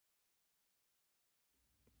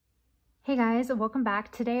Hey guys, welcome back.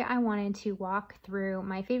 Today I wanted to walk through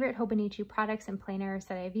my favorite Hobonichi products and planners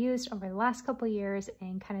that I've used over the last couple of years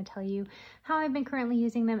and kind of tell you how I've been currently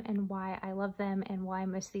using them and why I love them and why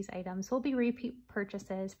most of these items will be repeat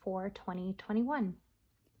purchases for 2021.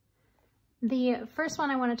 The first one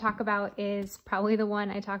I want to talk about is probably the one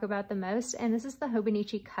I talk about the most, and this is the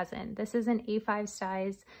Hobonichi Cousin. This is an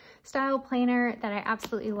A5 style planner that I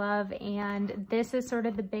absolutely love, and this is sort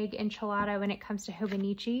of the big enchilada when it comes to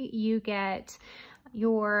Hobonichi. You get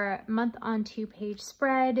your month on 2-page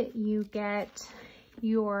spread, you get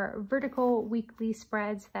your vertical weekly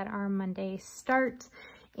spreads that are Monday start,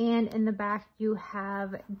 and in the back you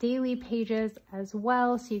have daily pages as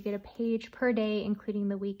well, so you get a page per day including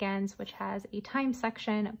the weekends, which has a time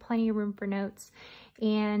section, plenty of room for notes,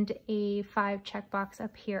 and a 5 checkbox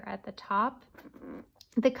up here at the top.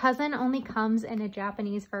 The Cousin only comes in a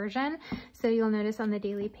Japanese version, so you'll notice on the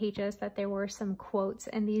daily pages that there were some quotes,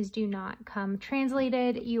 and these do not come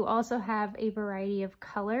translated. You also have a variety of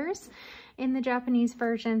colors in the Japanese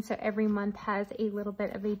version, so every month has a little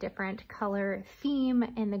bit of a different color theme,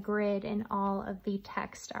 and the grid and all of the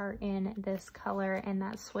text are in this color, and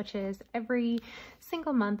that switches every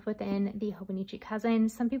single month within the Hobonichi Cousin.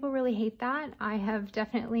 Some people really hate that. I have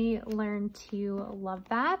definitely learned to love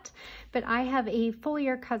that, but I have a full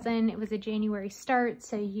year Cousin. It was a January start,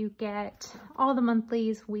 so you get all the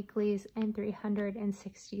monthlies, weeklies, and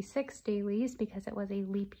 366 dailies because it was a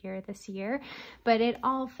leap year this year, but it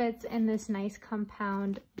all fits in this nice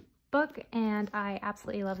compound book, and I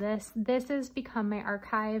absolutely love this. This has become my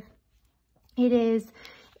archive. It is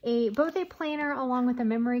both a planner along with a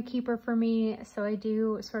memory keeper for me, so I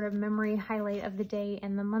do sort of memory highlight of the day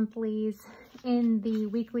and the monthlies. In the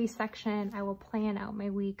weekly section, I will plan out my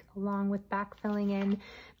week along with backfilling in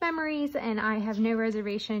memories, and I have no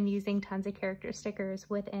reservation using tons of character stickers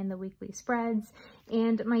within the weekly spreads.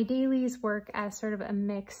 And my dailies work as sort of a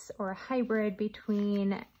mix or a hybrid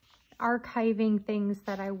between archiving things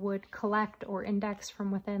that I would collect or index from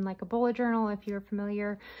within, like a bullet journal, if you're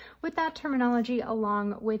familiar with that terminology,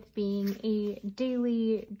 along with being a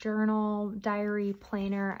daily journal, diary,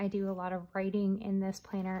 planner. I do a lot of writing in this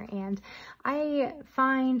planner, and I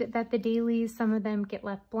find that the dailies, some of them get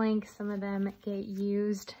left blank, some of them get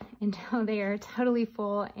used until they are totally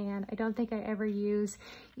full, and I don't think I ever use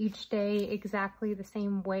each day exactly the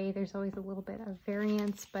same way. There's always a little bit of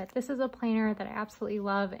variance, but this is a planner that I absolutely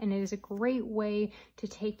love, and it is a great way to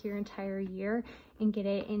take your entire year and get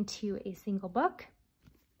it into a single book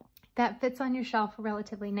that fits on your shelf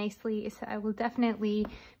relatively nicely. So I will definitely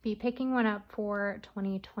be picking one up for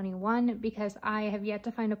 2021 because I have yet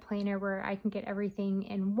to find a planner where I can get everything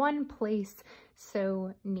in one place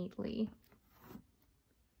so neatly.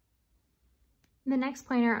 The next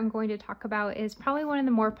planner I'm going to talk about is probably one of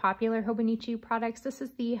the more popular Hobonichi products. This is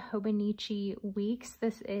the Hobonichi Weeks.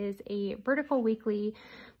 This is a vertical weekly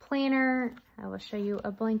planner. I will show you a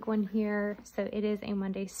blank one here. So it is a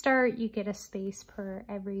Monday start. You get a space per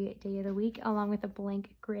every day of the week, along with a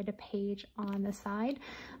blank grid page on the side.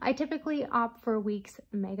 I typically opt for Weeks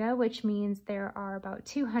Mega, which means there are about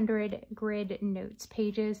 200 grid notes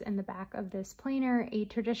pages in the back of this planner. A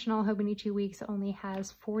traditional Hobonichi Weeks only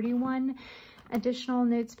has 41 additional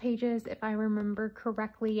notes pages, if I remember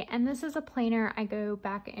correctly, and this is a planner I go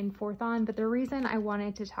back and forth on, but the reason I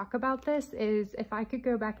wanted to talk about this is if I could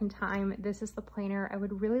go back in time, this is the planner I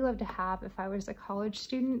would really love to have if I was a college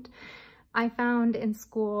student. I found in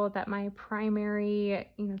school that my primary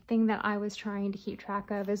thing that I was trying to keep track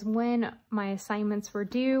of is when my assignments were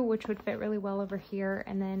due, which would fit really well over here,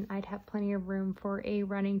 and then I'd have plenty of room for a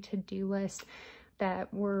running to-do list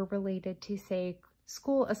that were related to, say,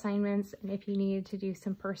 school assignments, and if you needed to do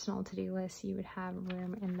some personal to-do lists, you would have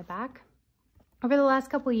room in the back. Over the last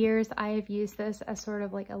couple of years, I have used this as sort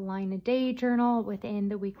of like a line a day journal within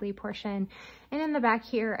the weekly portion. And in the back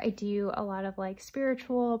here, I do a lot of like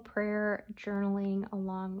spiritual prayer journaling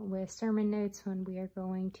along with sermon notes when we are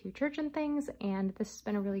going to church and things. And this has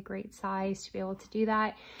been a really great size to be able to do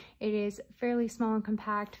that. It is fairly small and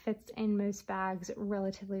compact, fits in most bags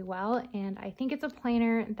relatively well. And I think it's a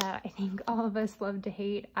planner that I think all of us love to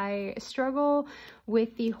hate. I struggle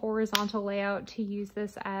with the horizontal layout to use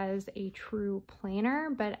this as a true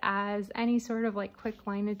planner, but as any sort of like quick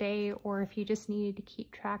line a day, or if you just needed to keep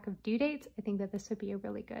track of due dates, I think that this would be a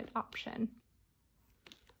really good option.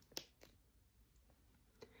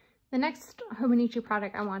 The next Hobonichi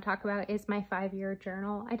product I want to talk about is my 5-year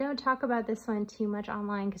journal. I don't talk about this one too much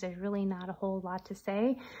online because there's really not a whole lot to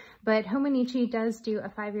say, but Hobonichi does do a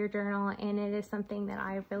 5-year journal, and it is something that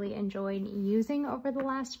I've really enjoyed using over the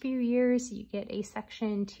last few years. You get a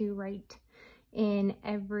section to write in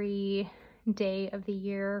every day of the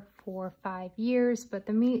year for 5 years, but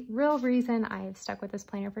the real reason I have stuck with this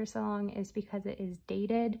planner for so long is because it is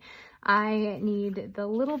dated. I need the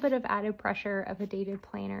little bit of added pressure of a dated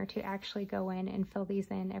planner to actually go in and fill these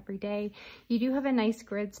in every day. You do have a nice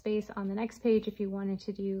grid space on the next page if you wanted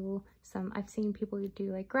to do some, I've seen people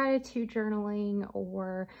do like gratitude journaling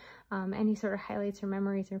or any sort of highlights or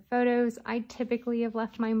memories or photos. I typically have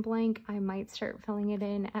left mine blank. I might start filling it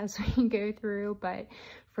in as we go through, but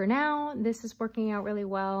for now, this is working out really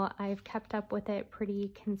well. I've kept up with it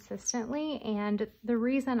pretty consistently, and the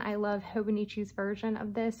reason I love Hobonichi's version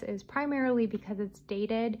of this is primarily because it's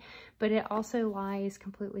dated, but it also lies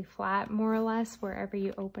completely flat, more or less, wherever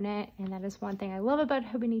you open it, and that is one thing I love about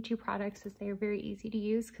Hobonichi products is they are very easy to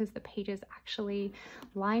use because the pages actually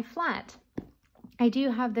lie flat. I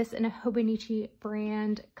do have this in a Hobonichi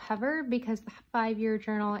brand cover because the 5-year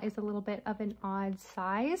journal is a little bit of an odd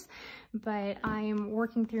size, but I'm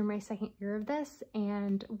working through my 2nd year of this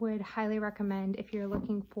and would highly recommend if you're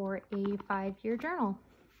looking for a 5-year journal.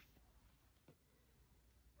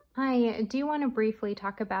 I do want to briefly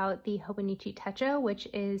talk about the Hobonichi Techo, which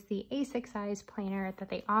is the A6 size planner that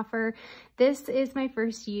they offer. This is my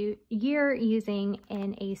first year using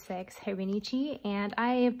an A6 Hobonichi, and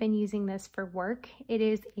I have been using this for work. It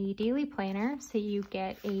is a daily planner, so you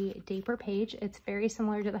get a day per page. It's very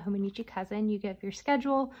similar to the Hobonichi Cousin. You get your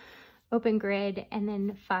schedule, open grid, and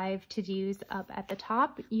then 5 to-dos up at the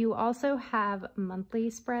top. You also have monthly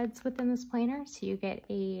spreads within this planner, so you get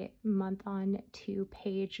a month on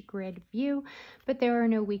 2-page grid view, but there are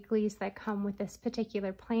no weeklies that come with this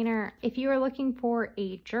particular planner. If you are looking for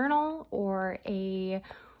a journal or a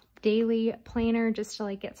daily planner just to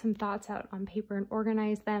like get some thoughts out on paper and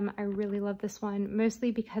organize them, I really love this one,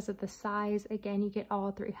 mostly because of the size. Again, you get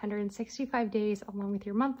all 365 days along with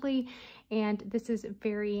your monthly, and this is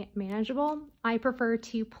very manageable. I prefer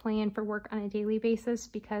to plan for work on a daily basis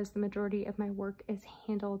because the majority of my work is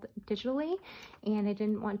handled digitally and I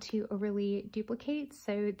didn't want to overly duplicate,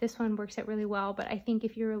 so this one works out really well. But I think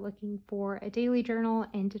if you're looking for a daily journal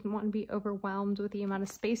and didn't want to be overwhelmed with the amount of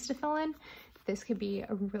space to fill in, this could be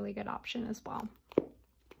a really good option as well.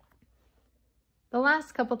 The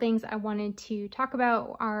last couple things I wanted to talk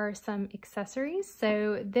about are some accessories.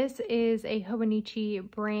 So this is a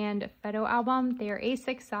Hobonichi brand photo album. They are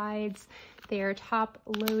A6 sides, they are top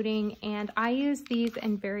loading, and I use these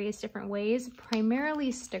in various different ways,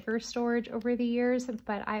 primarily sticker storage over the years,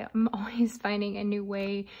 but I am always finding a new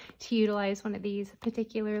way to utilize one of these,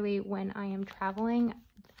 particularly when I am traveling.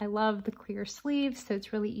 I love the clear sleeves, so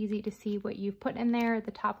it's really easy to see what you've put in there. The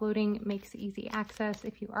top loading makes easy access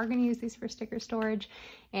if you are going to use these for sticker storage.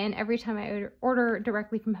 And every time I order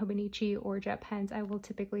directly from Hobonichi or Jet Pens, I will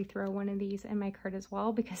typically throw one of these in my cart as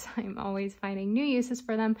well because I'm always finding new uses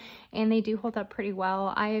for them, and they do hold up pretty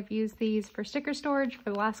well. I have used these for sticker storage for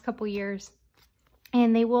the last couple years,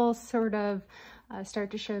 and they will sort of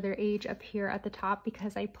start to show their age up here at the top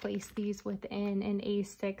because I place these within an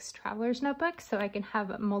A6 traveler's notebook, so I can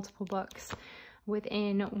have multiple books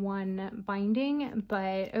within one binding.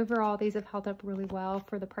 But overall, these have held up really well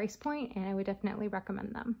for the price point, and I would definitely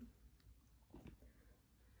recommend them.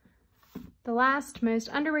 The last most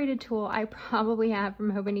underrated tool I probably have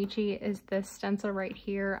from Hobonichi is this stencil right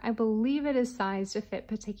here. I believe it is sized to fit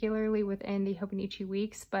particularly within the Hobonichi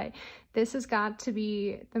weeks, but this has got to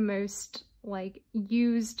be the most like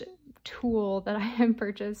used tool that I have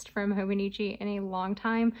purchased from Hobonichi in a long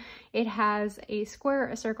time. It has a square,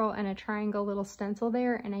 a circle, and a triangle little stencil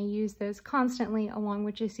there, and I use those constantly along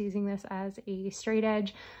with just using this as a straight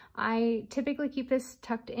edge. I typically keep this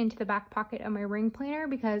tucked into the back pocket of my ring planner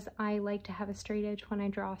because I like to have a straight edge when I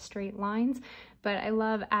draw straight lines, but I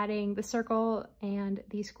love adding the circle and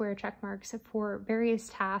the square check marks for various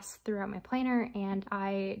tasks throughout my planner, and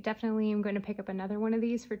I definitely am going to pick up another one of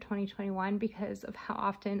these for 2021 because of how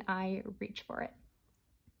often I reach for it.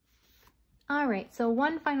 All right, so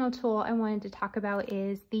one final tool I wanted to talk about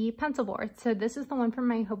is the pencil board. So this is the one from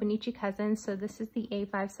my Hobonichi Cousin. So this is the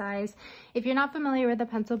A5 size. If you're not familiar with the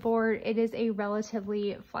pencil board, it is a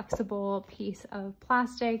relatively flexible piece of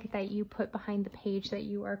plastic that you put behind the page that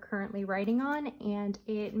you are currently writing on, and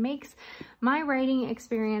it makes my writing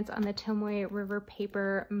experience on the Tomoe River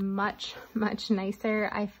paper much, much nicer.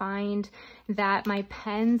 I find that my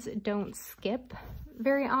pens don't skip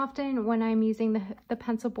very often when I'm using the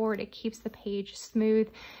pencil board. It keeps the page smooth,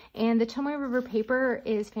 And the Tomoe River paper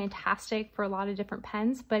is fantastic for a lot of different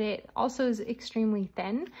pens, but it also is extremely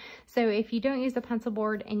thin. So if you don't use the pencil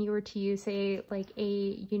board and you were to use, say, like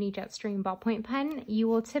a Uni Jetstream ballpoint pen, you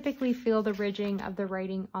will typically feel the ridging of the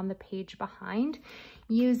writing on the page behind.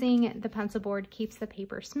 Using the pencil board keeps the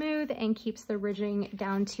paper smooth and keeps the ridging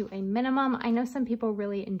down to a minimum. I know some people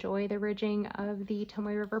really enjoy the ridging of the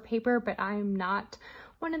Tomoe River paper, but I'm not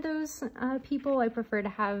one of those people. I prefer to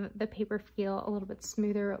have the paper feel a little bit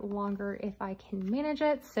smoother, longer if I can manage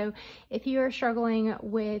it. So if you are struggling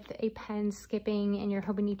with a pen skipping in your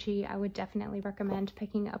Hobonichi, I would definitely recommend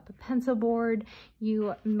picking up a pencil board.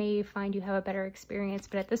 You may find you have a better experience,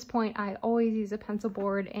 but at this point I always use a pencil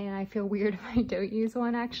board and I feel weird if I don't use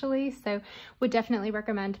one actually. So would definitely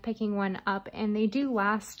recommend picking one up, and they do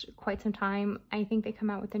last quite some time. I think they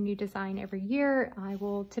come out with a new design every year. I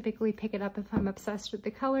will typically pick it up if I'm obsessed with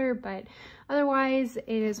the color, but otherwise it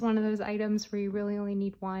is one of those items where you really only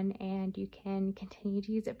need one and you can continue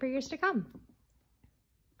to use it for years to come.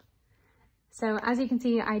 So as you can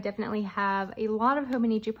see, I definitely have a lot of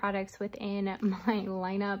Hobonichi products within my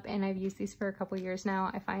lineup, and I've used these for a couple years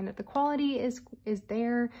now. I find that the quality is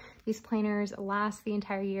there. These planners last the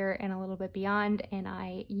entire year and a little bit beyond, and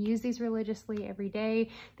I use these religiously every day.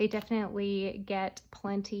 They definitely get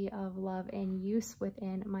plenty of love and use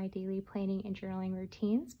within my daily planning and journaling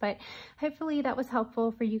routines, but hopefully that was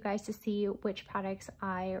helpful for you guys to see which products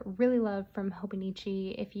I really love from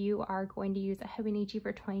Hobonichi. If you are going to use a Hobonichi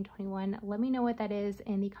for 2021, let me know what that is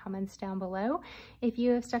in the comments down below. If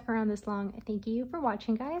you have stuck around this long, thank you for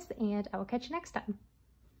watching, guys, and I will catch you next time.